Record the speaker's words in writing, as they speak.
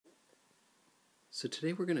So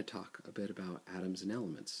today we're going to talk a bit about atoms and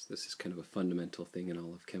elements. This is kind of a fundamental thing in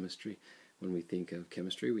all of chemistry. When we think of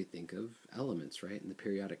chemistry, we think of elements, right, in the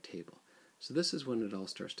periodic table. So this is when it all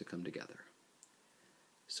starts to come together.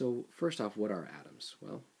 So first off, what are atoms?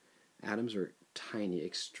 Well, atoms are tiny,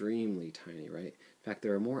 extremely tiny, right? In fact,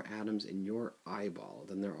 there are more atoms in your eyeball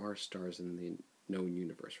than there are stars in the known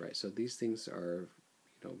universe, right? So these things are,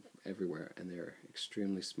 everywhere, and they're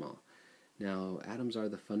extremely small. Now, atoms are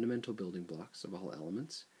the fundamental building blocks of all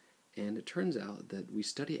elements, and it turns out that we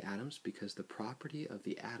study atoms because the property of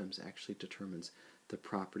the atoms actually determines the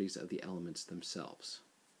properties of the elements themselves.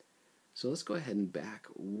 So let's go ahead and back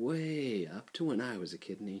way up to when I was a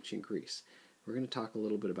kid in ancient Greece. We're going to talk a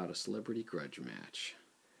little bit about a celebrity grudge match.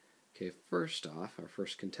 Okay, first off, our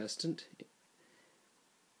first contestant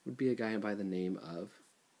would be a guy by the name of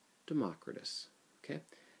Democritus. Okay,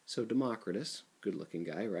 so Democritus, good-looking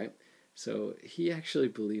guy, right? So he actually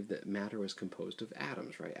believed that matter was composed of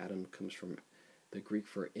atoms, right? Atom comes from the Greek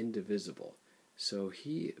for indivisible. So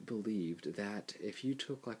he believed that if you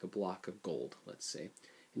took like a block of gold, let's say,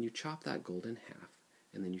 and you chopped that gold in half,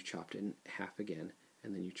 and then you chopped it in half again,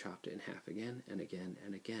 and then you chopped it in half again, and again,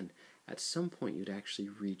 and again, at some point you'd actually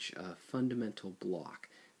reach a fundamental block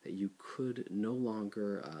that you could no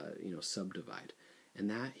longer, subdivide. And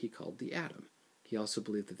that he called the atom. He also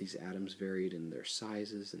believed that these atoms varied in their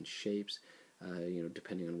sizes and shapes,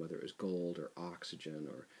 depending on whether it was gold or oxygen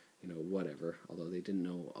or, whatever, although they didn't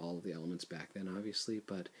know all of the elements back then, obviously,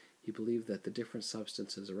 but he believed that the different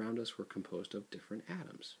substances around us were composed of different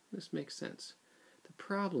atoms. This makes sense. The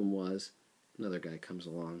problem was, another guy comes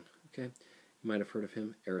along, okay? You might have heard of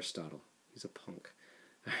him, Aristotle. He's a punk.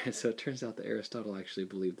 All right, so it turns out that Aristotle actually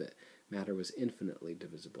believed that matter was infinitely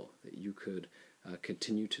divisible, that you could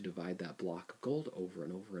continue to divide that block of gold over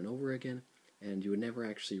and over and over again, and you would never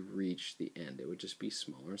actually reach the end. It would just be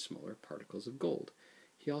smaller and smaller particles of gold.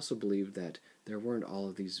 He also believed that there weren't all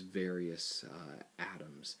of these various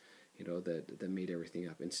atoms, that made everything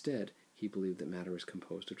up. Instead, he believed that matter was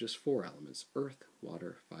composed of just 4 elements: earth,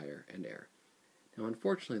 water, fire, and air. Now,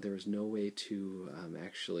 unfortunately, there was no way to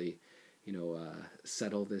actually,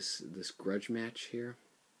 settle this grudge match here.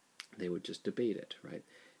 They would just debate it, right?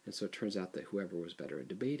 And so it turns out that whoever was better at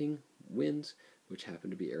debating wins, which happened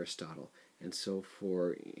to be Aristotle. And so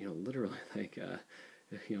for, literally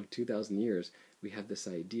 2,000 years, we have this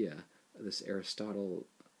idea, this Aristotle's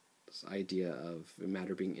idea of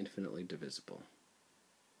matter being infinitely divisible.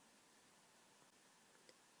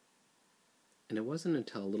 And it wasn't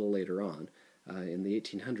until a little later on, in the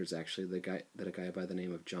 1800s actually, that a guy by the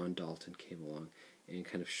name of John Dalton came along and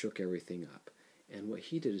kind of shook everything up. And what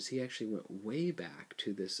he did is he actually went way back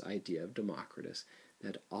to this idea of Democritus,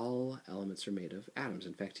 that all elements are made of atoms.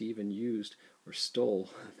 In fact, he even used or stole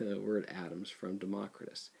the word atoms from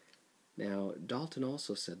Democritus. Now, Dalton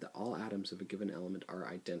also said that all atoms of a given element are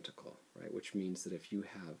identical, right? Which means that if you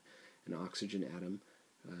have an oxygen atom,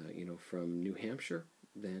 from New Hampshire,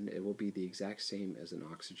 then it will be the exact same as an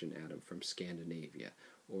oxygen atom from Scandinavia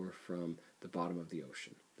or from the bottom of the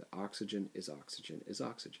ocean. That oxygen is oxygen is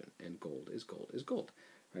oxygen, and gold is gold is gold.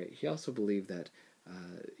 Right? He also believed that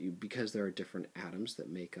because there are different atoms that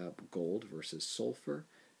make up gold versus sulfur,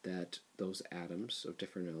 that those atoms of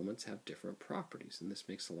different elements have different properties, and this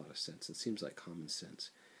makes a lot of sense. It seems like common sense.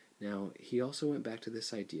 Now, he also went back to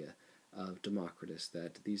this idea of Democritus,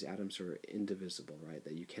 that these atoms are indivisible, right?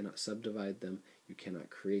 That you cannot subdivide them, you cannot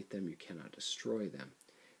create them, you cannot destroy them.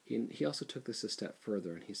 He also took this a step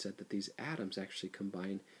further, and he said that these atoms actually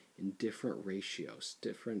combine in different ratios,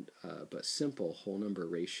 different but simple whole number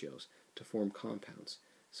ratios, to form compounds.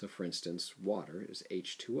 So for instance, water is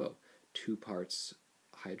H2O, 2 parts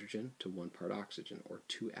hydrogen to 1 part oxygen, or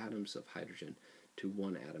 2 atoms of hydrogen to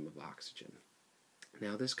 1 atom of oxygen.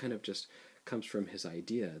 Now this kind of just comes from his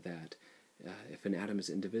idea that if an atom is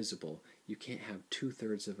indivisible, you can't have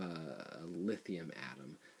 2/3 of a lithium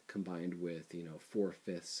atom combined with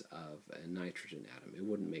 4/5 of a nitrogen atom. It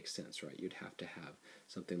wouldn't make sense, right? You'd have to have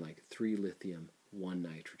something like 3 lithium, 1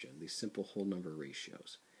 nitrogen, these simple whole number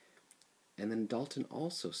ratios. And then Dalton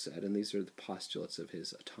also said, and these are the postulates of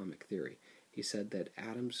his atomic theory, he said that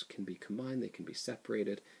atoms can be combined, they can be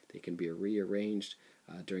separated, they can be rearranged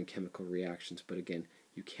during chemical reactions, but again,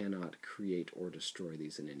 you cannot create or destroy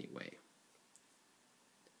these in any way.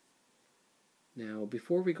 Now,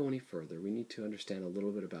 before we go any further, we need to understand a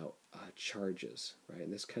little bit about charges, right?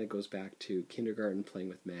 And this kind of goes back to kindergarten, playing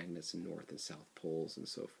with magnets and north and south poles and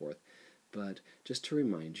so forth. But just to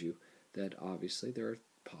remind you that obviously there are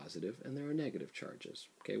positive and there are negative charges.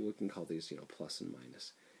 Okay, we can call these, plus and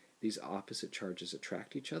minus. These opposite charges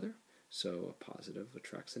attract each other, so a positive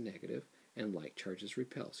attracts a negative, and like charges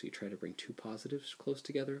repel. So you try to bring two positives close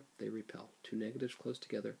together, they repel. Two negatives close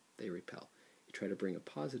together, they repel. You try to bring a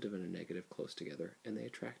positive and a negative close together, and they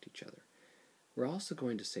attract each other. We're also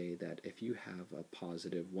going to say that if you have a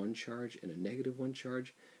positive 1 charge and a negative 1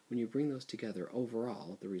 charge, when you bring those together,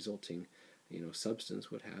 overall, the resulting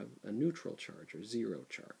substance would have a neutral charge or 0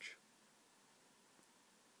 charge.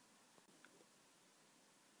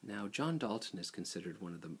 Now, John Dalton is considered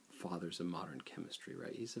one of the fathers of modern chemistry,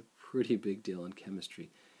 right? He's a pretty big deal in chemistry,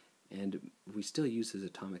 and we still use his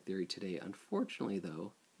atomic theory today. Unfortunately,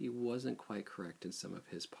 though, he wasn't quite correct in some of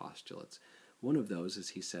his postulates. One of those is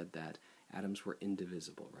he said that atoms were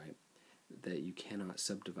indivisible, right? That you cannot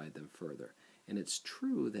subdivide them further. And it's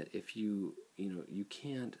true that if you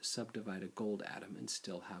can't subdivide a gold atom and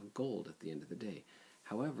still have gold at the end of the day.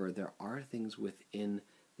 However, there are things within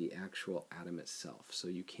the actual atom itself. So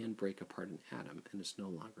you can break apart an atom, and it's no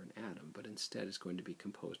longer an atom, but instead it's going to be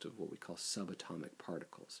composed of what we call subatomic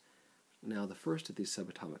particles. Now, the first of these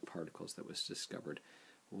subatomic particles that was discovered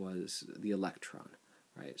was the electron,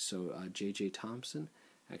 right? So J.J. Thomson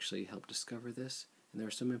actually helped discover this, and there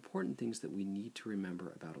are some important things that we need to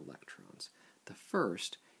remember about electrons. The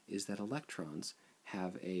first is that electrons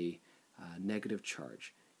have a negative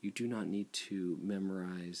charge. You do not need to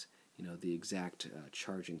memorize the exact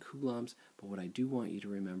charge in coulombs, but what I do want you to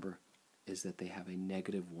remember is that they have a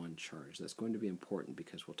negative 1 charge. That's going to be important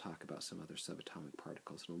because we'll talk about some other subatomic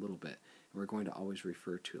particles in a little bit, and we're going to always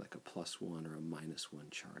refer to like a +1 or a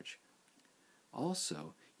 -1 charge.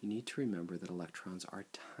 Also, you need to remember that electrons are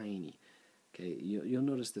tiny. Okay, you'll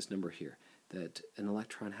notice this number here, that an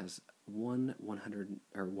electron has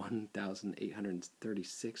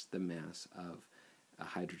 1,836 the mass of a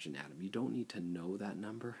hydrogen atom. You don't need to know that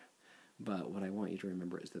number, but what I want you to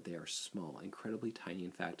remember is that they are small, incredibly tiny.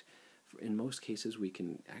 In fact, in most cases, we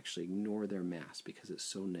can actually ignore their mass because it's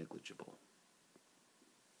so negligible.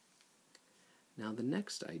 Now, the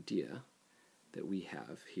next idea that we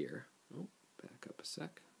have here, back up a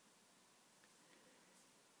sec,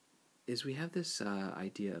 is we have this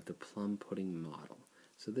idea of the plum pudding model.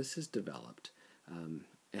 So this is developed,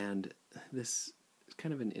 and this is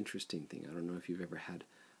kind of an interesting thing. I don't know if you've ever had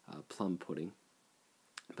plum pudding,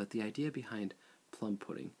 but the idea behind plum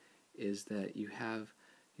pudding is that you have,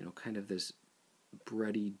 kind of this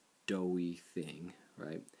bready, doughy thing,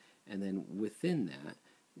 right? And then within that,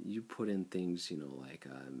 you put in things, like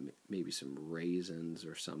maybe some raisins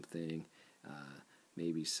or something,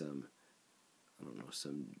 maybe some,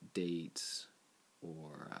 some dates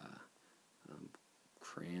or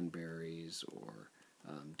cranberries or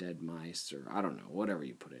dead mice or I don't know, whatever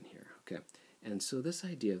you put in here, okay? And so this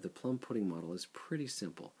idea of the plum pudding model is pretty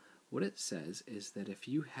simple. What it says is that if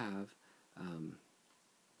you have,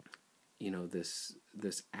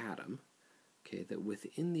 this atom, okay, that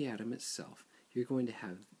within the atom itself, you're going to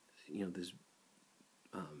have, this,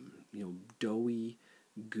 doughy,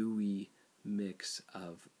 gooey mix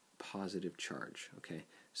of positive charge, okay?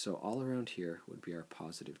 So all around here would be our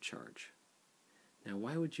positive charge. Now,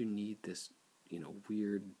 why would you need this,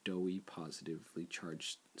 weird, doughy, positively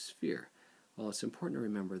charged sphere? Well, it's important to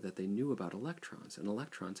remember that they knew about electrons, and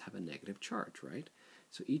electrons have a negative charge, right?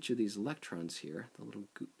 So each of these electrons here, the little,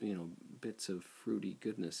 bits of fruity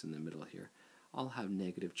goodness in the middle here, all have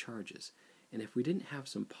negative charges. And if we didn't have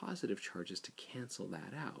some positive charges to cancel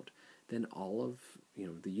that out, then all of,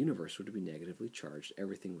 the universe would be negatively charged,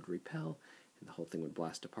 everything would repel, and the whole thing would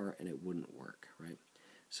blast apart, and it wouldn't work, right?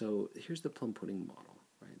 So here's the plum pudding model,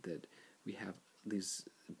 right? That we have these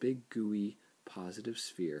big, gooey, positive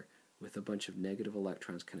sphere with a bunch of negative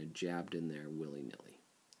electrons kind of jabbed in there willy-nilly.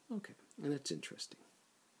 Okay, and it's interesting.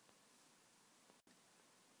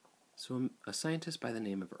 So a scientist by the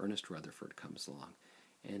name of Ernest Rutherford comes along,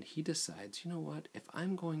 and he decides, if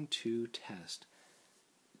I'm going to test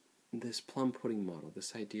this plum pudding model,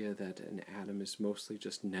 this idea that an atom is mostly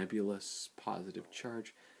just nebulous positive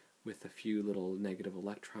charge with a few little negative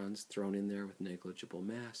electrons thrown in there with negligible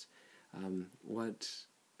mass, what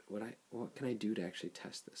can I do to actually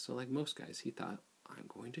test this? So like most guys, he thought, I'm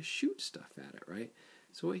going to shoot stuff at it, right?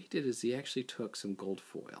 So what he did is he actually took some gold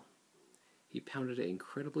foil. He pounded it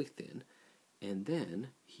incredibly thin, and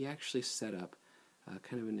then he actually set up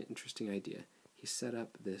kind of an interesting idea. He set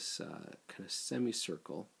up this kind of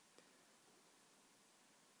semicircle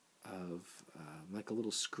of like a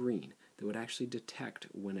little screen that would actually detect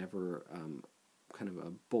whenever kind of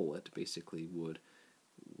a bullet basically would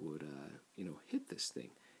hit this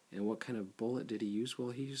thing. And what kind of bullet did he use? Well,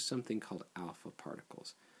 he used something called alpha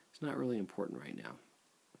particles. It's not really important right now,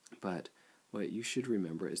 but what you should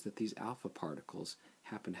remember is that these alpha particles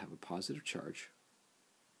happen to have a positive charge,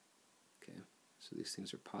 okay, So these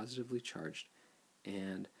things are positively charged,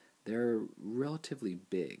 and they're relatively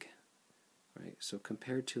big, right? So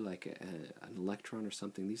compared to like an electron or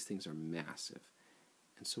something, these things are massive.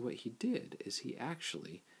 And so what he did is he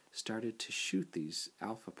actually started to shoot these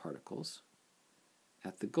alpha particles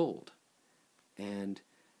at the gold. And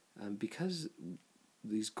because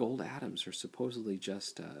these gold atoms are supposedly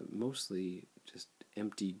just mostly just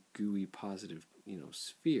empty, gooey, positive,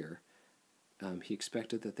 sphere, he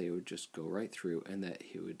expected that they would just go right through, and that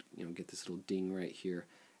he would, get this little ding right here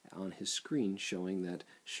on his screen showing that,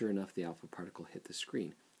 sure enough, the alpha particle hit the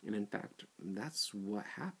screen. And in fact, that's what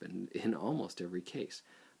happened in almost every case,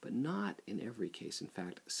 but not in every case. In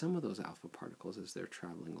fact, some of those alpha particles, as they're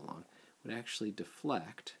traveling along, would actually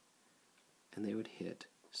deflect, and they would hit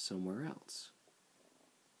somewhere else.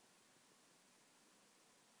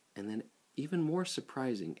 And then, even more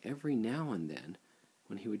surprising, every now and then,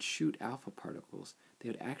 when he would shoot alpha particles, they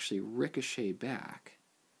would actually ricochet back,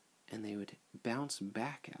 and they would bounce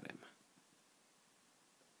back at him.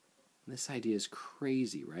 And this idea is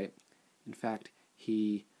crazy, right? In fact,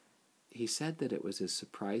 he said that it was as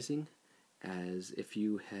surprising as if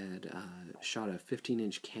you had shot a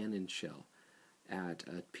 15-inch cannon shell at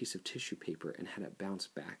a piece of tissue paper and had it bounce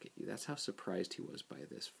back at you. That's how surprised he was by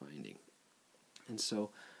this finding. And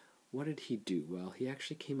so, what did he do? Well, he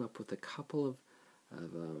actually came up with a couple of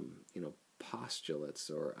postulates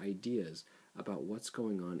or ideas about what's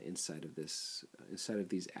going on inside of these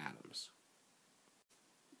atoms.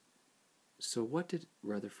 So what did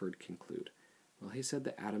Rutherford conclude? Well, he said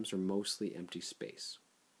that atoms are mostly empty space.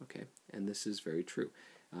 Okay, and this is very true.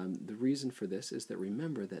 The reason for this is that,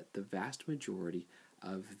 remember that the vast majority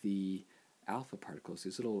of the alpha particles,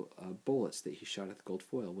 these little bullets that he shot at the gold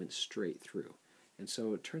foil, went straight through. And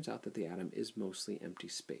so it turns out that the atom is mostly empty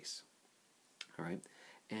space. All right,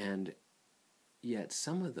 and yet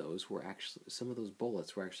some of those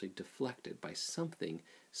bullets were actually deflected by something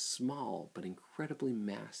small but incredibly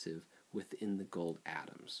massive within the gold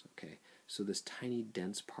atoms. Okay, so this tiny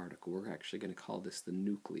dense particle, we're actually going to call this the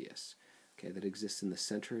nucleus. Okay, that exists in the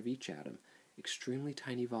center of each atom, extremely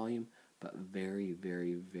tiny volume, but very,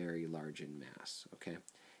 very, very large in mass. Okay,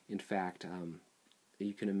 in fact,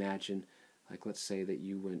 you can imagine, like, let's say that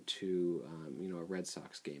you went to a Red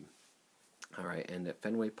Sox game. All right, and at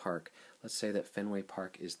Fenway Park, let's say that Fenway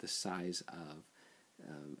Park is the size of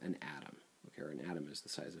an atom, okay, or an atom is the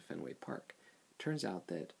size of Fenway Park. Turns out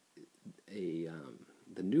that the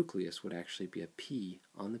nucleus would actually be a pea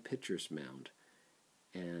on the pitcher's mound,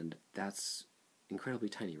 and that's incredibly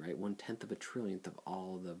tiny, right? 1/10 of a trillionth of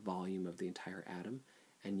all the volume of the entire atom,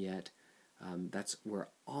 and yet that's where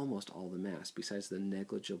almost all the mass, besides the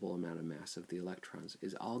negligible amount of mass of the electrons,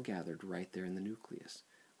 is all gathered right there in the nucleus,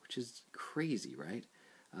 which is crazy, right?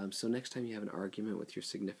 So next time you have an argument with your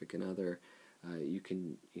significant other, you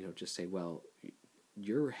can just say, well,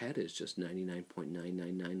 your head is just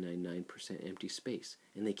 99.99999% empty space,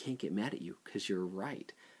 and they can't get mad at you because you're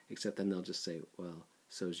right. Except then they'll just say, well,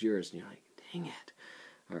 so's yours, and you're like, dang it.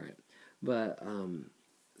 All right, but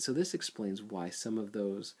so this explains why some of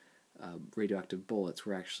those radioactive bullets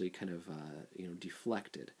were actually kind of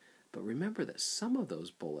deflected. But remember that some of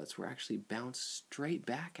those bullets were actually bounced straight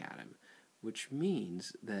back at him, which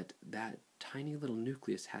means that that tiny little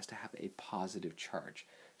nucleus has to have a positive charge.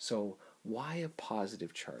 So why a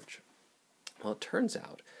positive charge? Well, it turns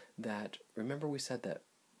out that, remember we said that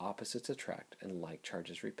opposites attract and like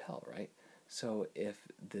charges repel, right? So if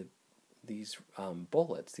these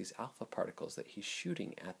bullets, these alpha particles that he's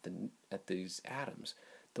shooting at these atoms,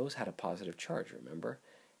 those had a positive charge, remember?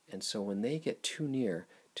 And so when they get too near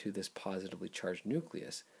to this positively charged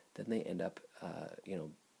nucleus, then they end up,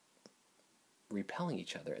 repelling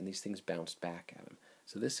each other, and these things bounced back at them.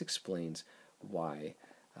 So this explains why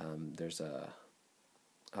there's a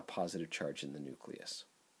positive charge in the nucleus.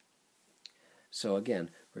 So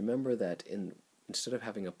again, remember that instead of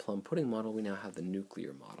having a plum pudding model, we now have the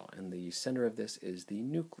nuclear model, and the center of this is the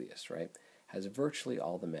nucleus, right? Has virtually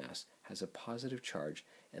all the mass, has a positive charge,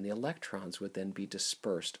 and the electrons would then be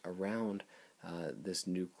dispersed around this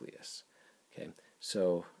nucleus. Okay,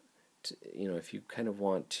 so if you kind of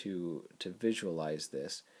want to visualize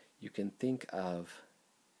this, you can think of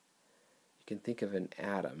an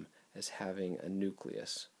atom as having a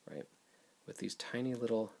nucleus, right, with these tiny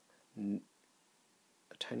little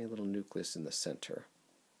nucleus in the center.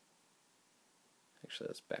 Actually,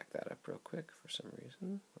 let's back that up real quick for some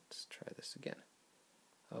reason. Let's try this again.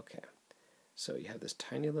 Okay, so you have this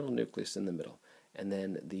tiny little nucleus in the middle, and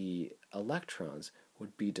then the electrons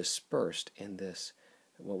would be dispersed in this,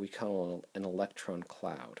 what we call an electron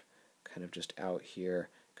cloud, kind of just out here,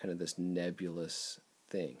 kind of this nebulous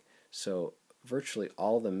thing. So virtually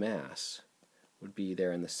all the mass would be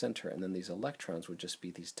there in the center, and then these electrons would just be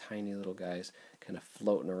these tiny little guys kind of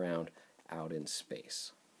floating around out in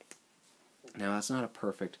space. Now, that's not a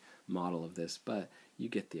perfect model of this, but you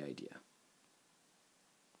get the idea.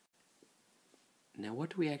 Now, what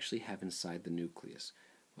do we actually have inside the nucleus?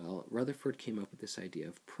 Well, Rutherford came up with this idea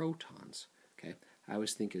of protons. Okay, I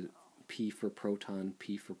always think of P for proton,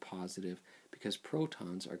 P for positive, because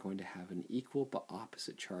protons are going to have an equal but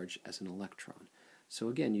opposite charge as an electron. So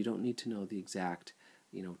again, you don't need to know the exact,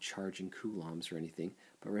 charge in coulombs or anything,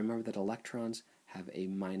 but remember that electrons have a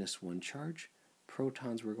 -1 charge.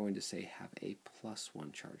 Protons, we're going to say, have a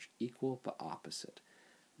 +1 charge, equal but opposite.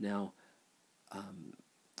 Now,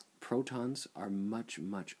 protons are much,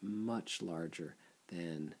 much, much larger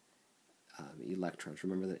than electrons.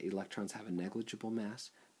 Remember that electrons have a negligible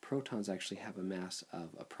mass. Protons actually have a mass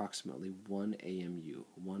of approximately 1 AMU,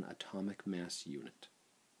 1 atomic mass unit.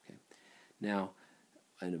 Okay. Now,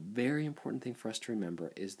 a very important thing for us to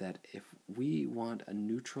remember is that if we want a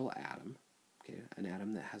neutral atom, okay, an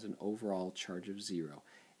atom that has an overall charge of 0,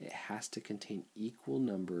 it has to contain equal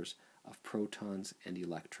numbers of protons and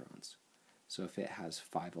electrons. So if it has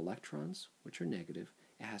 5 electrons, which are negative,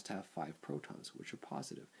 it has to have 5 protons, which are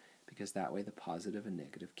positive, because that way the positive and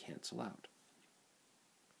negative cancel out.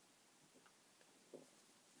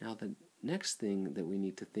 Now, the next thing that we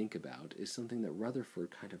need to think about is something that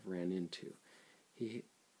Rutherford kind of ran into. He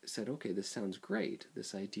said, okay, this sounds great,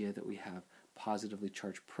 this idea that we have positively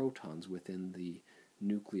charged protons within the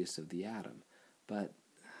nucleus of the atom, but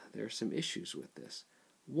there are some issues with this.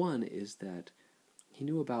 One is that he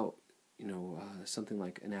knew about something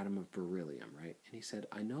like an atom of beryllium, right? And he said,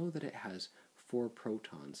 I know that it has 4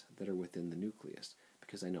 protons that are within the nucleus,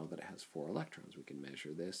 because I know that it has 4 electrons. We can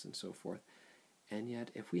measure this and so forth. And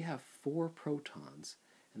yet, if we have 4 protons,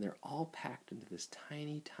 and they're all packed into this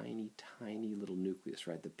tiny, tiny, tiny little nucleus,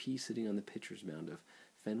 right? The pea sitting on the pitcher's mound of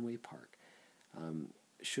Fenway Park.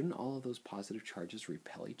 Shouldn't all of those positive charges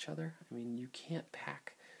repel each other? I mean, you can't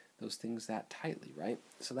pack those things that tightly, right?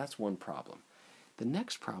 So that's one problem. The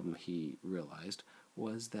next problem he realized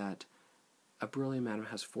was that a beryllium atom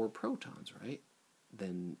has 4 protons, right?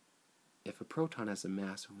 Then if a proton has a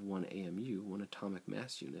mass of 1 AMU, 1 atomic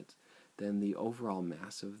mass unit, then the overall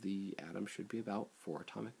mass of the atom should be about 4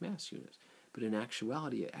 atomic mass units. But in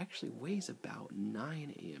actuality, it actually weighs about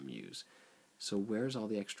 9 AMUs. So where's all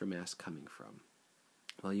the extra mass coming from?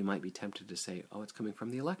 Well, you might be tempted to say, oh, it's coming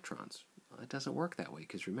from the electrons. Well, it doesn't work that way,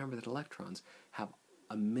 because remember that electrons have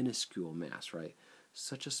a minuscule mass, right?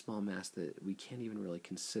 Such a small mass that we can't even really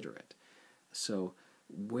consider it. So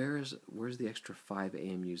where's the extra 5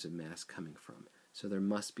 AMUs of mass coming from? So there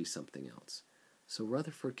must be something else. So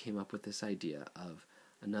Rutherford came up with this idea of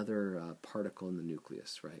another particle in the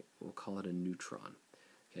nucleus, right? We'll call it a neutron.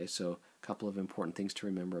 Okay, so a couple of important things to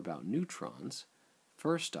remember about neutrons.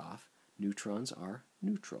 First off, neutrons are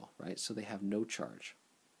neutral, right? So they have no charge.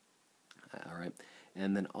 All right,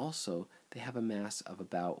 and then also they have a mass of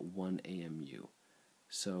about 1 AMU.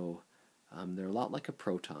 So they're a lot like a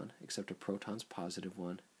proton, except a proton's positive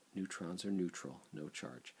 1, neutrons are neutral, no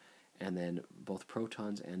charge. And then both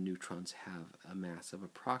protons and neutrons have a mass of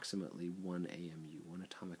approximately 1 AMU, 1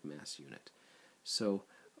 atomic mass unit. So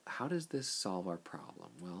how does this solve our problem?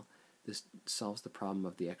 Well, this solves the problem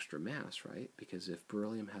of the extra mass, right? Because if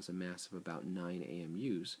beryllium has a mass of about 9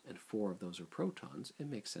 AMUs and 4 of those are protons, it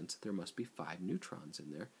makes sense that there must be 5 neutrons in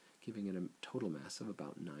there, giving it a total mass of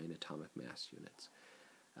about 9 atomic mass units.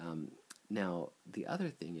 Now, the other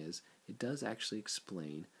thing is, it does actually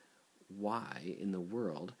explain why in the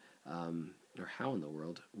world, or how in the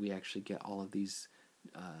world, we actually get all of these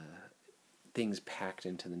things packed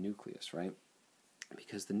into the nucleus, right?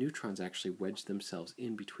 Because the neutrons actually wedge themselves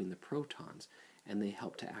in between the protons, and they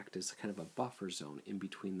help to act as kind of a buffer zone in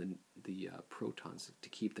between the protons to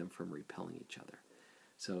keep them from repelling each other.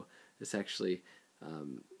 So this actually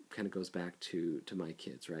kind of goes back to my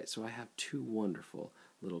kids, right? So I have 2 wonderful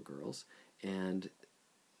little girls, and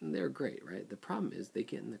they're great, right? The problem is they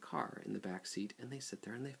get in the car, in the back seat, and they sit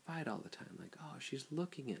there and they fight all the time. Like, oh, she's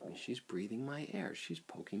looking at me, she's breathing my air, she's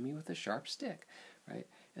poking me with a sharp stick, right?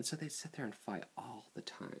 And so they sit there and fight all the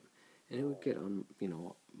time. And it would get on,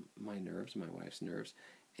 my nerves, my wife's nerves.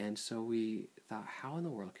 And so we thought, how in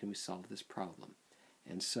the world can we solve this problem?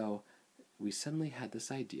 And so we suddenly had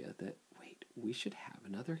this idea that, wait, we should have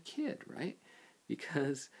another kid, right?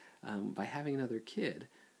 Because by having another kid,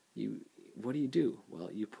 what do? Well,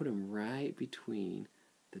 you put them right between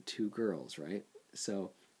the 2 girls, right?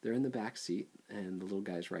 So they're in the back seat, and the little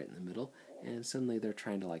guy's right in the middle, and suddenly they're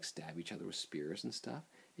trying to stab each other with spears and stuff,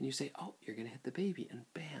 and you say, oh, you're going to hit the baby, and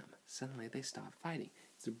bam, suddenly they stop fighting.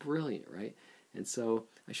 It's brilliant, right? And so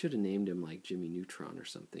I should have named him like Jimmy Neutron or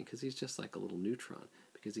something, because he's just like a little neutron,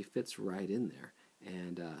 because he fits right in there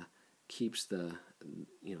and keeps the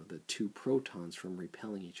the two protons from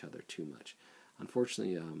repelling each other too much.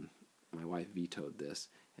 Unfortunately, my wife vetoed this,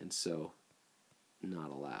 and so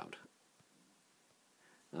not allowed.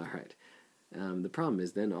 All right. The problem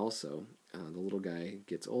is then also the little guy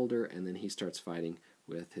gets older, and then he starts fighting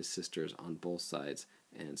with his sisters on both sides,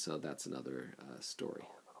 and so that's another story.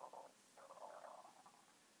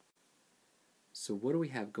 So what do we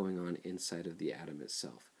have going on inside of the atom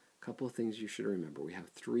itself? A couple of things you should remember. We have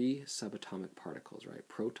 3 subatomic particles, right?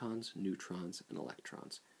 Protons, neutrons, and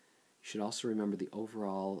electrons. You should also remember the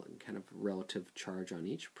overall kind of relative charge on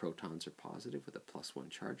each. Protons are positive with a +1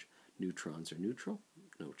 charge. Neutrons are neutral,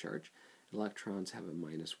 no charge. Electrons have a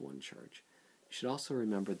 -1 charge. You should also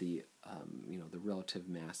remember the the relative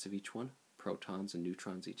mass of each one. Protons and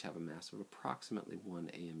neutrons each have a mass of approximately 1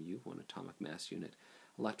 AMU, 1 atomic mass unit.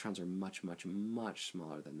 Electrons are much, much, much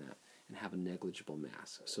smaller than that and have a negligible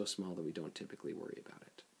mass, so small that we don't typically worry about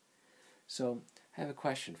it. So I have a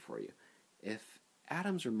question for you. If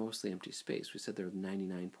atoms are mostly empty space, we said they're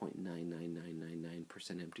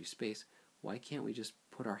 99.99999% empty space, why can't we just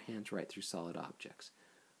put our hands right through solid objects?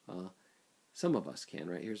 Well, some of us can,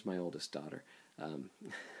 right? Here's my oldest daughter.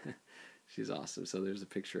 She's awesome. So there's a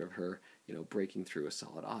picture of her, breaking through a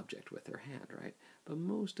solid object with her hand, right? But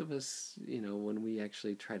most of us, when we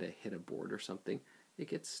actually try to hit a board or something, it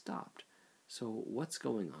gets stopped. So what's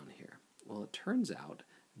going on here? Well, it turns out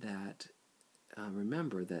that,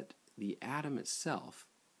 remember that the atom itself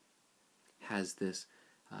has this,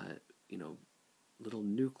 little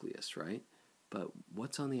nucleus, right? But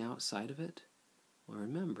what's on the outside of it? Well,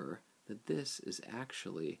 remember that this is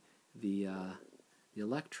actually the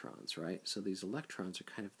electrons, right? So these electrons are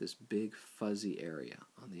kind of this big fuzzy area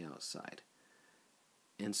on the outside.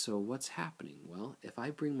 And so what's happening? Well, if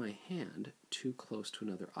I bring my hand too close to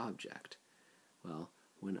another object, well,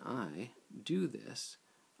 when I do this,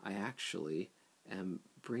 I actually am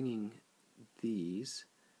bringing these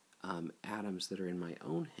atoms that are in my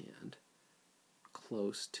own hand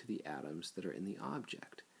close to the atoms that are in the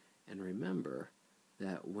object. And remember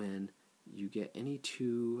that when you get any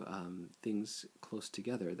two things close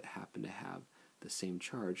together that happen to have the same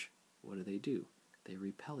charge, what do? They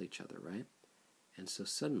repel each other, right? And so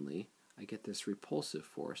suddenly I get this repulsive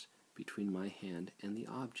force between my hand and the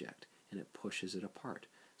object, and it pushes it apart.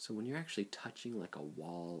 So when you're actually touching like a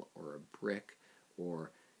wall or a brick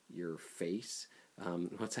or your face,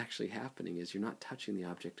 what's actually happening is you're not touching the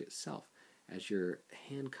object itself. As your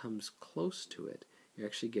hand comes close to it, you're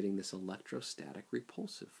actually getting this electrostatic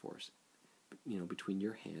repulsive force, between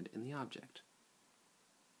your hand and the object.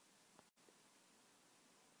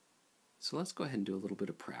 So let's go ahead and do a little bit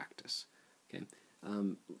of practice. Okay.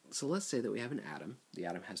 So let's say that we have an atom. The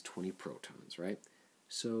atom has 20 protons, right?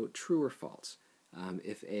 So true or false?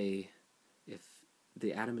 If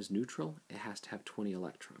the atom is neutral, it has to have 20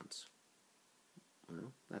 electrons.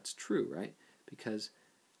 Well, that's true, right? Because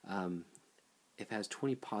if it has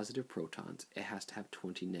 20 positive protons, it has to have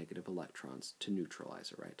 20 negative electrons to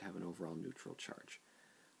neutralize it, right? To have an overall neutral charge.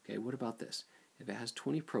 Okay, what about this? If it has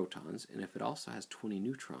 20 protons, and if it also has 20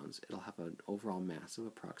 neutrons, it'll have an overall mass of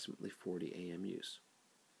approximately 40 AMUs.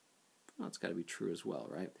 Well, it's got to be true as well,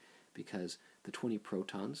 right? Because the 20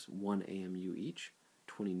 protons, 1 AMU each,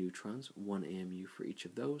 20 neutrons, 1 AMU for each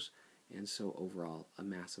of those, and so overall a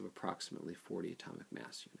mass of approximately 40 atomic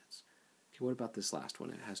mass units. Okay, what about this last one?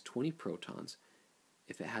 It has 20 protons.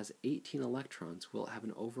 If it has 18 electrons, will it have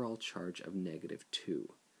an overall charge of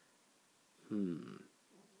 -2?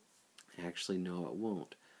 Actually, no, it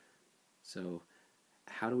won't. So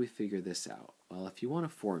how do we figure this out? Well, if you want a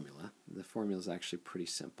formula, the formula is actually pretty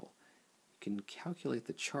simple. You can calculate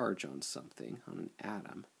the charge on something, on an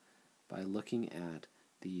atom, by looking at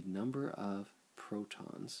the number of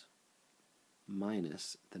protons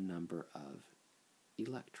minus the number of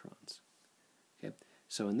electrons. Okay,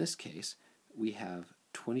 so in this case, we have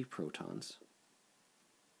 20 protons,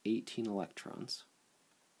 18 electrons.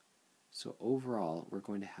 So overall, we're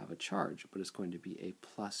going to have a charge, but it's going to be a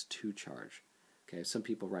 +2 charge. Okay, some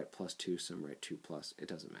people write +2, some write 2+. It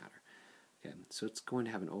doesn't matter. Okay, so it's going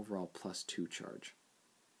to have an overall +2 charge.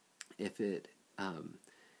 If it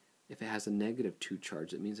has a -2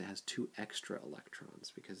 charge, it means it has 2 extra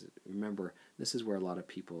electrons. Because remember, this is where a lot of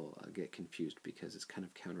people get confused because it's kind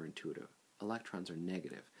of counterintuitive. Electrons are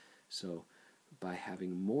negative, so by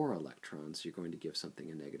having more electrons, you're going to give something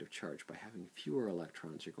a negative charge. By having fewer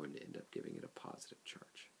electrons, you're going to end up giving it a positive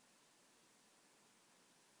charge.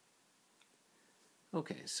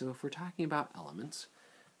 Okay, so if we're talking about elements,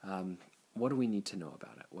 what do we need to know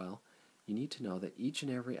about it? Well, you need to know that each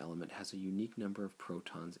and every element has a unique number of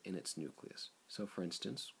protons in its nucleus. So for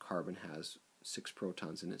instance, carbon has 6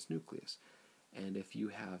 protons in its nucleus. And if you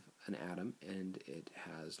have an atom and it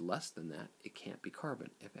has less than that, it can't be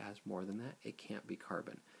carbon. If it has more than that, it can't be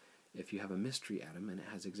carbon. If you have a mystery atom and it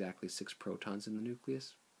has exactly 6 protons in the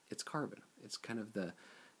nucleus, it's carbon. It's kind of the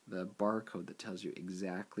barcode that tells you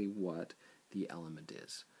exactly what the element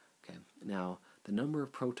is. Okay. Now, the number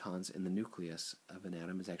of protons in the nucleus of an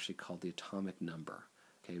atom is actually called the atomic number.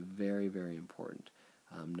 Okay, very, very important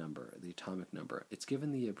number, the atomic number. It's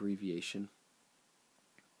given the abbreviation,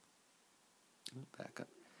 back up,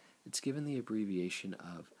 it's given the abbreviation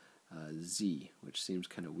of Z, which seems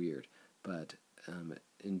kind of weird, but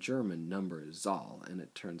in German, number is Zahl, and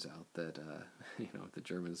it turns out that the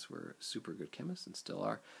Germans were super good chemists and still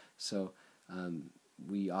are. So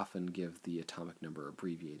we often give the atomic number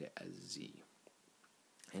abbreviated as Z.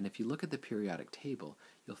 And if you look at the periodic table,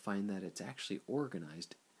 you'll find that it's actually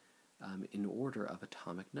organized in order of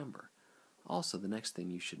atomic number. Also, the next thing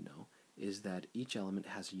you should know is that each element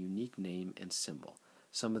has a unique name and symbol.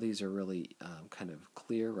 Some of these are really kind of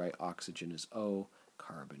clear, right? Oxygen is O,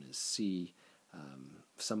 carbon is C.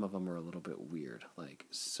 Some of them are a little bit weird, like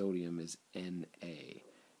sodium is Na,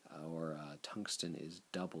 or tungsten is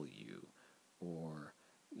W, or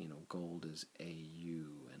gold is Au,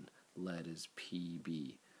 and lead is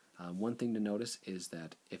Pb. One thing to notice is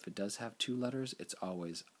that if it does have 2 letters, it's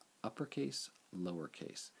always uppercase,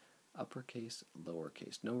 lowercase. Uppercase,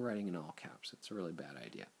 lowercase. No writing in all caps. It's a really bad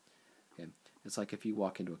idea. Okay, it's like if you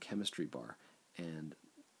walk into a chemistry bar and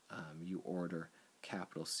you order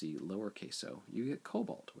capital C, lowercase o, you get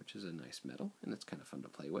cobalt, which is a nice metal, and it's kind of fun to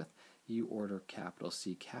play with. You order capital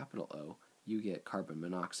C, capital O, you get carbon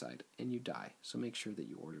monoxide, and you die. So make sure that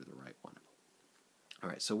you order the right one. All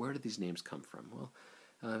right, so where do these names come from? Well,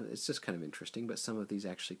 it's just kind of interesting, but some of these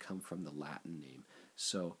actually come from the Latin name.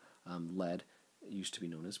 So lead used to be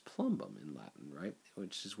known as plumbum in Latin, right?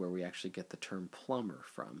 Which is where we actually get the term plumber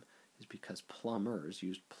from, is because plumbers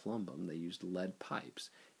used plumbum. They used lead pipes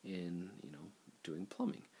in, doing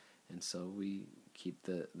plumbing. And so we keep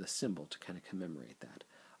the symbol to kind of commemorate that.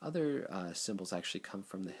 Other symbols actually come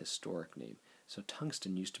from the historic name. So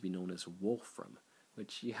tungsten used to be known as wolfram,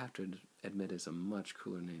 which you have to admit is a much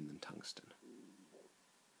cooler name than tungsten.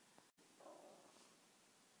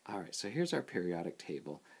 All right, so here's our periodic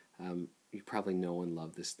table. You probably know and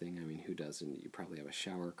love this thing. I mean, who doesn't? You probably have a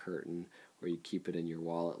shower curtain, or you keep it in your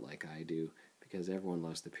wallet like I do, because everyone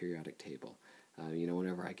loves the periodic table.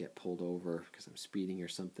 Whenever I get pulled over because I'm speeding or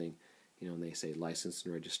something, and they say license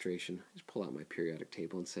and registration, I just pull out my periodic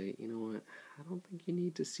table and say, you know what, I don't think you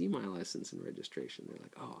need to see my license and registration. They're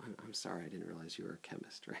like, oh, I'm sorry, I didn't realize you were a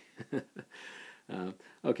chemist, right?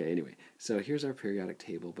 Okay, anyway, so here's our periodic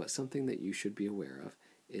table, but something that you should be aware of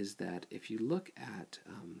is that if you look at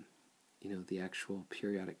the actual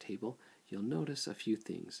periodic table, you'll notice a few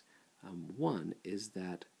things. One is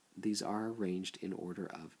that these are arranged in order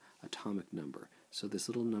of atomic number. So this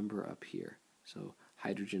little number up here. So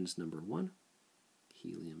hydrogen's number 1,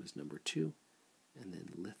 helium is number 2, and then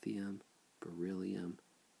lithium, beryllium,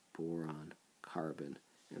 boron, carbon,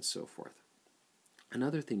 and so forth.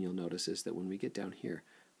 Another thing you'll notice is that when we get down here,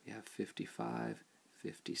 we have 55,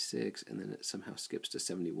 56, and then it somehow skips to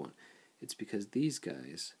 71. It's because these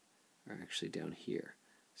guys are actually down here.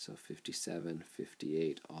 So 57,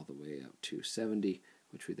 58, all the way up to 70,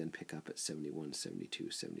 which we then pick up at 71,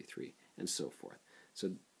 72, 73, and so forth.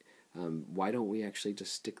 So why don't we actually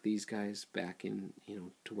just stick these guys back in,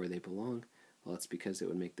 to where they belong? Well, it's because it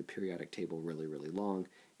would make the periodic table really, really long,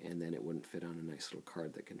 and then it wouldn't fit on a nice little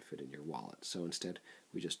card that can fit in your wallet. So instead,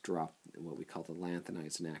 we just drop what we call the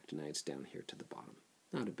lanthanides and actinides down here to the bottom.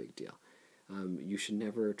 Not a big deal. You should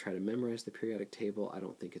never try to memorize the periodic table. I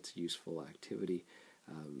don't think it's a useful activity.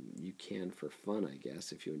 You can for fun, I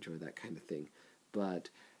guess, if you enjoy that kind of thing. But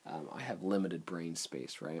I have limited brain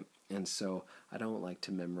space, right? And so I don't like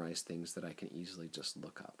to memorize things that I can easily just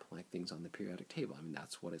look up, like things on the periodic table. I mean,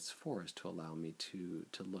 that's what it's for, is to allow me to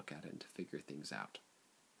look at it and to figure things out.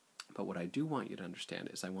 But what I do want you to understand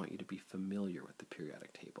is I want you to be familiar with the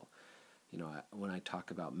periodic table. When I talk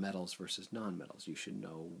about metals versus nonmetals, you should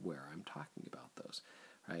know where I'm talking about those,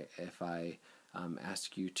 right? If I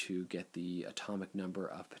ask you to get the atomic number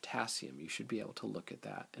of potassium, you should be able to look at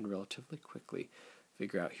that and relatively quickly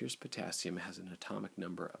figure out, here's potassium, it has an atomic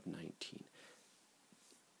number of 19.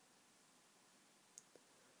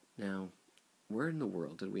 Now, where in the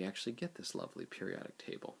world did we actually get this lovely periodic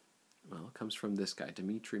table? Well, it comes from this guy,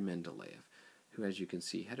 Dmitry Mendeleev, who, as you can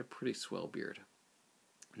see, had a pretty swell beard.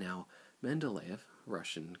 Now, Mendeleev,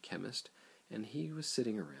 Russian chemist, And he was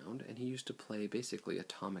sitting around, and he used to play basically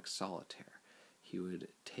atomic solitaire. He would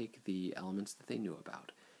take the elements that they knew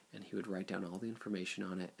about, and he would write down all the information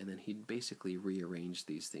on it, and then he'd basically rearrange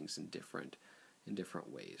these things in different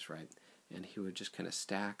ways, right? And he would just kind of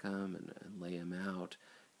stack them and lay them out.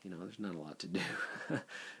 There's not a lot to do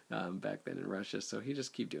back then in Russia, so he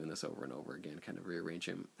just keep doing this over and over again, kind of rearrange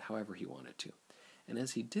them however he wanted to. And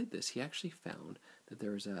as he did this, he actually found that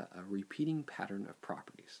there was a repeating pattern of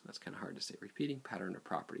properties. That's kind of hard to say. Repeating pattern of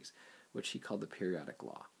properties, which he called the periodic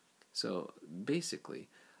law. So basically,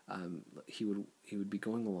 he would be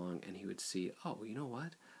going along and he would see, oh, you know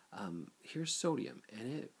what? Here's sodium,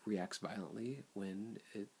 and it reacts violently when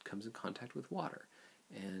it comes in contact with water.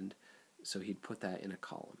 And so he'd put that in a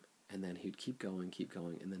column, and then he'd keep going,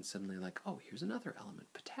 and then suddenly oh, here's another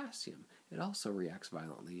element, potassium. It also reacts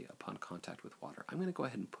violently upon contact with water. I'm going to go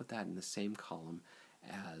ahead and put that in the same column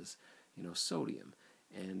as, sodium.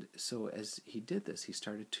 And so as he did this, he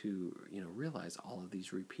started to, realize all of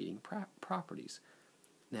these repeating properties.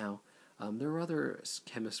 Now, there were other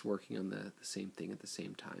chemists working on the same thing at the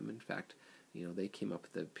same time. In fact, they came up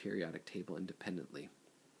with the periodic table independently.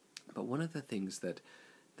 But one of the things that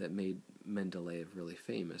made Mendeleev really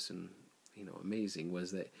famous and amazing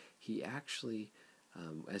was that he actually,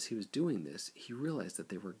 as he was doing this, he realized that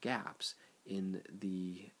there were gaps in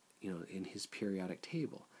in his periodic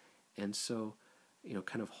table, and so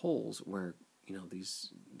kind of holes where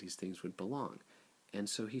these things would belong. And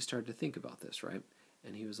so he started to think about this, right?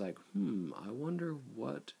 And he was like, I wonder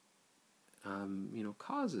what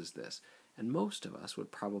causes this. And most of us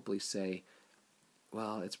would probably say,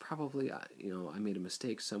 well, it's probably, I made a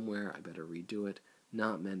mistake somewhere, I better redo it.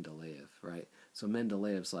 Not Mendeleev, right? So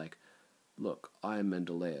Mendeleev's like, look, I am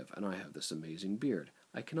Mendeleev, and I have this amazing beard.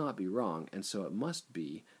 I cannot be wrong, and so it must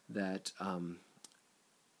be that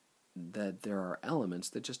that there are elements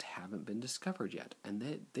that just haven't been discovered yet, and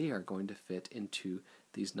that they are going to fit into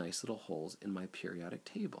these nice little holes in my periodic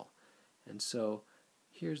table. And so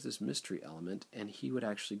here's this mystery element, and he would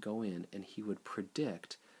actually go in and he would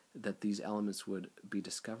predict that these elements would be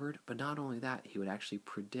discovered, but not only that, he would actually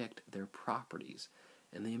predict their properties.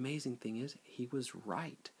 And the amazing thing is, he was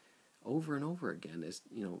right over and over again. As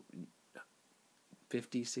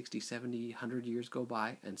 50, 60, 70, 100 years go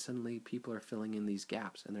by, and suddenly people are filling in these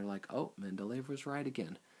gaps, and they're like, oh, Mendeleev was right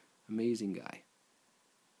again. Amazing guy.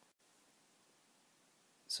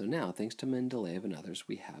 So now, thanks to Mendeleev and others,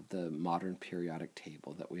 we have the modern periodic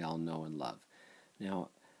table that we all know and love. Now,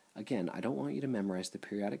 again, I don't want you to memorize the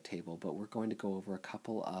periodic table, but we're going to go over a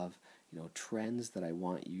couple of trends that I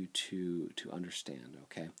want you to understand,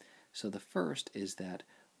 okay? So the first is that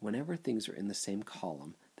whenever things are in the same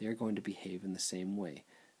column, they are going to behave in the same way.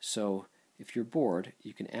 So if you're bored,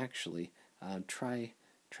 you can actually try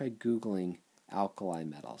Googling alkali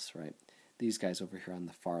metals, right? These guys over here on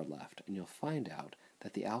the far left, and you'll find out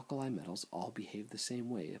that the alkali metals all behave the same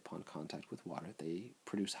way upon contact with water. They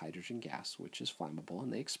produce hydrogen gas, which is flammable,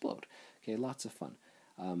 and they explode. Okay, lots of fun.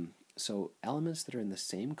 So elements that are in the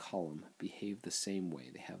same column behave the same way.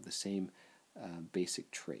 They have the same basic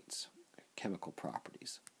traits, chemical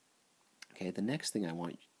properties. Okay, the next thing I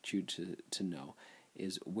want you to know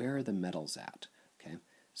is, where are the metals at? Okay,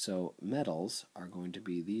 so metals are going to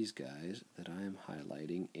be these guys that I am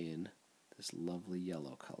highlighting in this lovely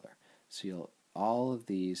yellow color. So all of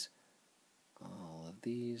these,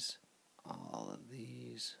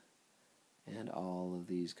 and all of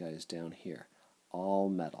these guys down here, all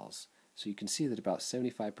metals. So you can see that about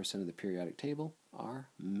 75% of the periodic table are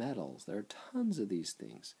metals. There are tons of these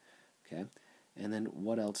things. Okay, and then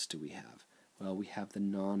what else do we have? Well, we have the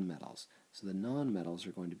nonmetals. So the nonmetals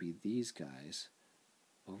are going to be these guys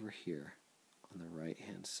over here on the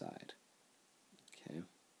right-hand side. Okay,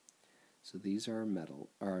 so these are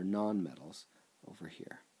nonmetals over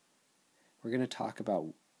here. We're going to talk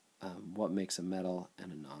about what makes a metal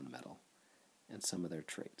and a nonmetal and some of their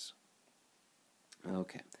traits.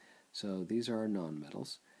 Okay, so these are our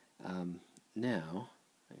nonmetals. Now,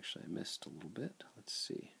 actually I missed a little bit. Let's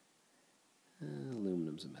see.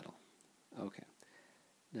 Aluminum's a metal. Okay.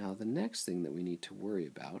 Now the next thing that we need to worry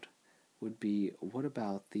about would be, what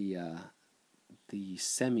about the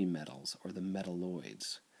semi-metals or the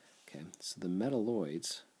metalloids? Okay, so the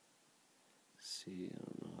metalloids, see, I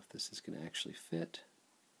don't know if this is going to actually fit,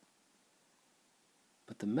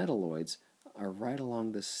 but the metalloids are right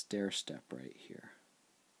along this stair step right here.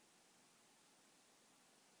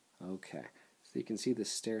 Okay, so you can see the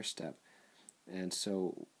stair step, and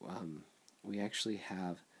so we actually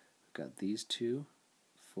have, we've got these 2,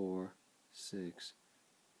 4, 6,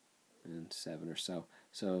 and 7 or so.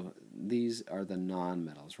 So these are the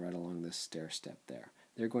nonmetals right along this stair step there.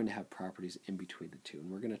 they're going to have properties in between the two. And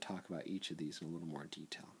we're going to talk about each of these in a little more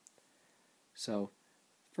detail. So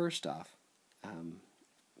first off,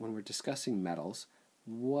 when we're discussing metals,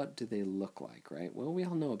 what do they look like, right? Well, we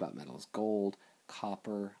all know about metals: gold,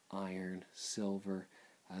 copper, iron, silver.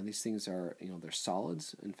 These things are, they're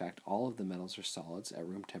solids. In fact, all of the metals are solids at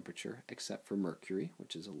room temperature, except for mercury,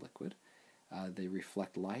 which is a liquid. They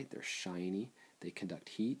reflect light, they're shiny, they conduct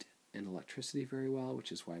heat and electricity very well,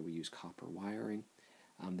 which is why we use copper wiring.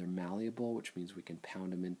 They're malleable, which means we can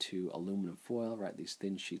pound them into aluminum foil, right? These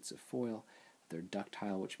thin sheets of foil. They're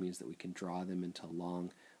ductile, which means that we can draw them into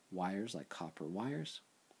long wires like copper wires.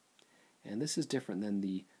 And this is different than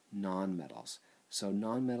the nonmetals. So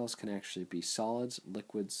nonmetals can actually be solids,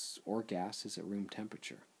 liquids, or gases at room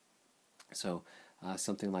temperature. So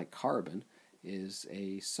something like carbon is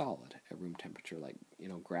a solid at room temperature, like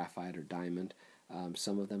graphite or diamond.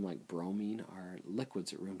 Some of them, like bromine, are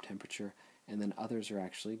liquids at room temperature, and then others are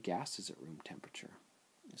actually gases at room temperature.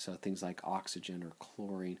 So things like oxygen or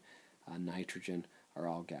chlorine, nitrogen are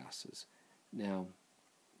all gases. Now,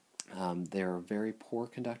 they're very poor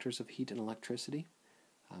conductors of heat and electricity,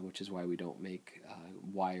 which is why we don't make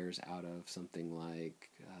wires out of something like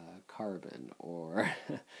carbon or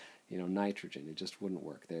nitrogen. It just wouldn't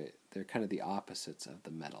work. They're kind of the opposites of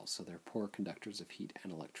the metals, so they're poor conductors of heat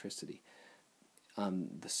and electricity.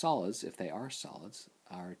 The solids, if they are solids,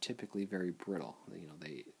 are typically very brittle.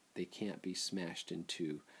 They can't be smashed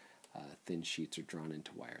into thin sheets or drawn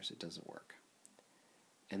into wires. It doesn't work.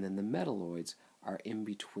 And then the metalloids are in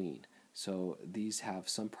between. So these have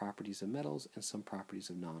some properties of metals and some properties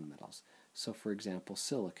of nonmetals. So for example,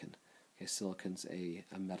 silicon. Okay, silicon's a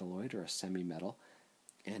metalloid or a semi-metal,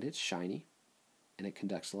 and it's shiny and it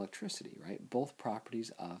conducts electricity, right? Both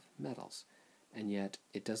properties of metals. And yet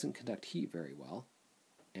it doesn't conduct heat very well,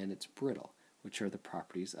 and it's brittle, which are the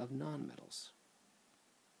properties of nonmetals.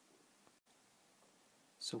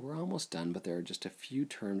 So we're almost done, but there are just a few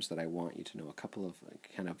terms that I want you to know, a couple of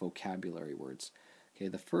kind of vocabulary words. Okay,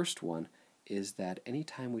 the first one is that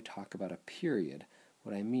anytime we talk about a period,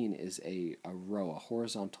 what I mean is a row, a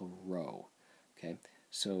horizontal row. Okay,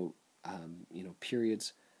 so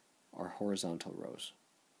periods are horizontal rows.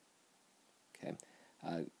 Okay,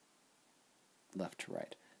 left to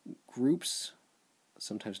right. Groups,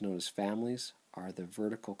 sometimes known as families, are the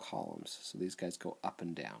vertical columns. So these guys go up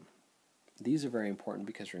and down. These are very important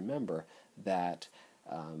because remember that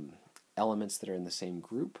elements that are in the same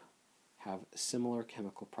group have similar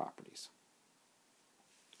chemical properties.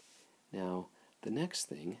 Now, the next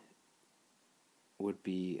thing would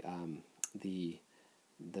be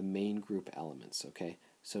the main group elements, okay?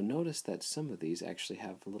 So notice that some of these actually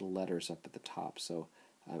have little letters up at the top. So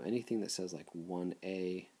anything that says like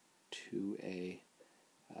 1A, 2A,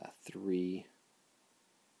 3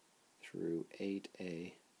 through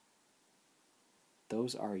 8A,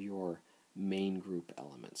 those are your main group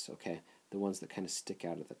elements, okay? The ones that kind of stick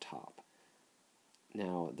out at the top.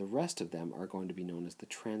 Now, the rest of them are going to be known as the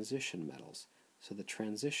transition metals. So the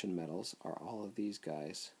transition metals are all of these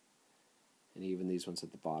guys, and even these ones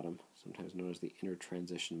at the bottom, sometimes known as the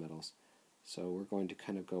intertransition metals. So we're going to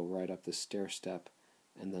kind of go right up the stair step,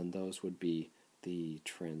 and then those would be the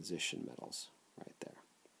transition metals right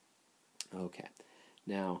there. Okay,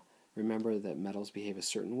 now remember that metals behave a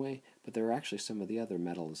certain way, but there are actually some of the other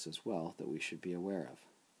metals as well that we should be aware of.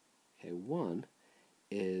 Okay, one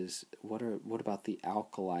is what about the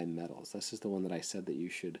alkali metals? This is the one that I said that you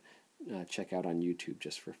should check out on YouTube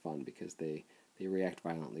just for fun because they react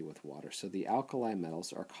violently with water. So the alkali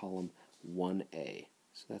metals are column 1A.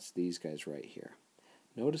 So that's these guys right here.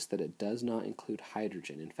 Notice that it does not include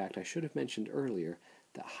hydrogen. In fact, I should have mentioned earlier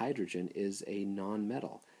that hydrogen is a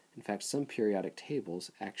nonmetal. In fact, some periodic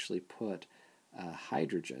tables actually put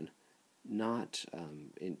hydrogen not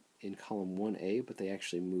in column 1A, but they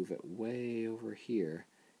actually move it way over here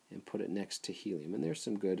and put it next to helium. And there's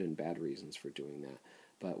some good and bad reasons for doing that.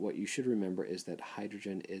 But what you should remember is that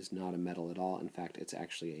hydrogen is not a metal at all. In fact, it's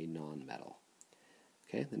actually a nonmetal.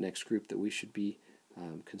 Okay, the next group that we should be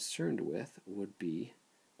concerned with would be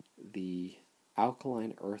the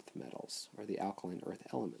alkaline earth metals, or the alkaline earth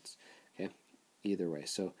elements. Okay, either way.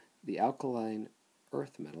 So the alkaline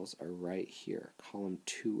earth metals are right here, column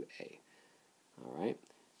 2A. All right,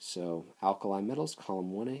 so alkaline metals,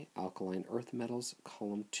 column 1A, alkaline earth metals,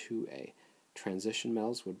 column 2A. Transition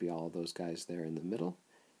metals would be all of those guys there in the middle.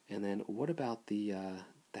 And then what about the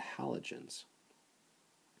halogens?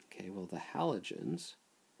 Okay, well the halogens,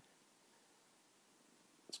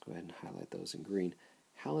 let's go ahead and highlight those in green.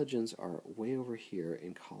 Halogens are way over here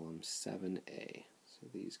in column 7A. So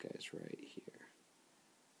these guys right here.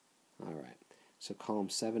 All right, so column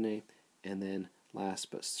 7A, and then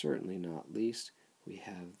last but certainly not least, we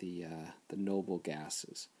have the noble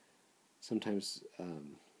gases. Sometimes,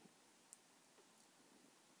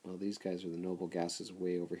 well, these guys are the noble gases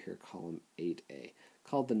way over here, column 8A.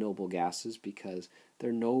 Called the noble gases because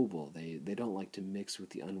they're noble. They don't like to mix with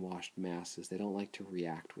the unwashed masses. They don't like to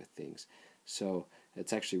react with things. So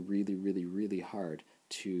it's actually really, really, really hard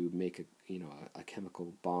to make a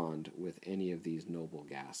chemical bond with any of these noble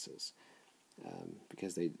gases,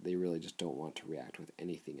 because they really just don't want to react with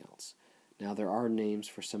anything else. Now, there are names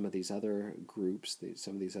for some of these other groups,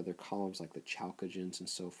 some of these other columns, like the chalcogens and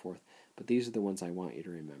so forth, but these are the ones I want you to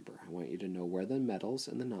remember. I want you to know where the metals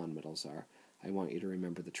and the nonmetals are. I want you to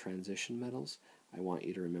remember the transition metals. I want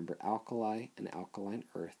you to remember alkali and alkaline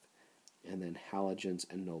earth, and then halogens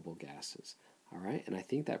and noble gases. All right, and I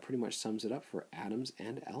think that pretty much sums it up for atoms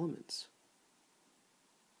and elements.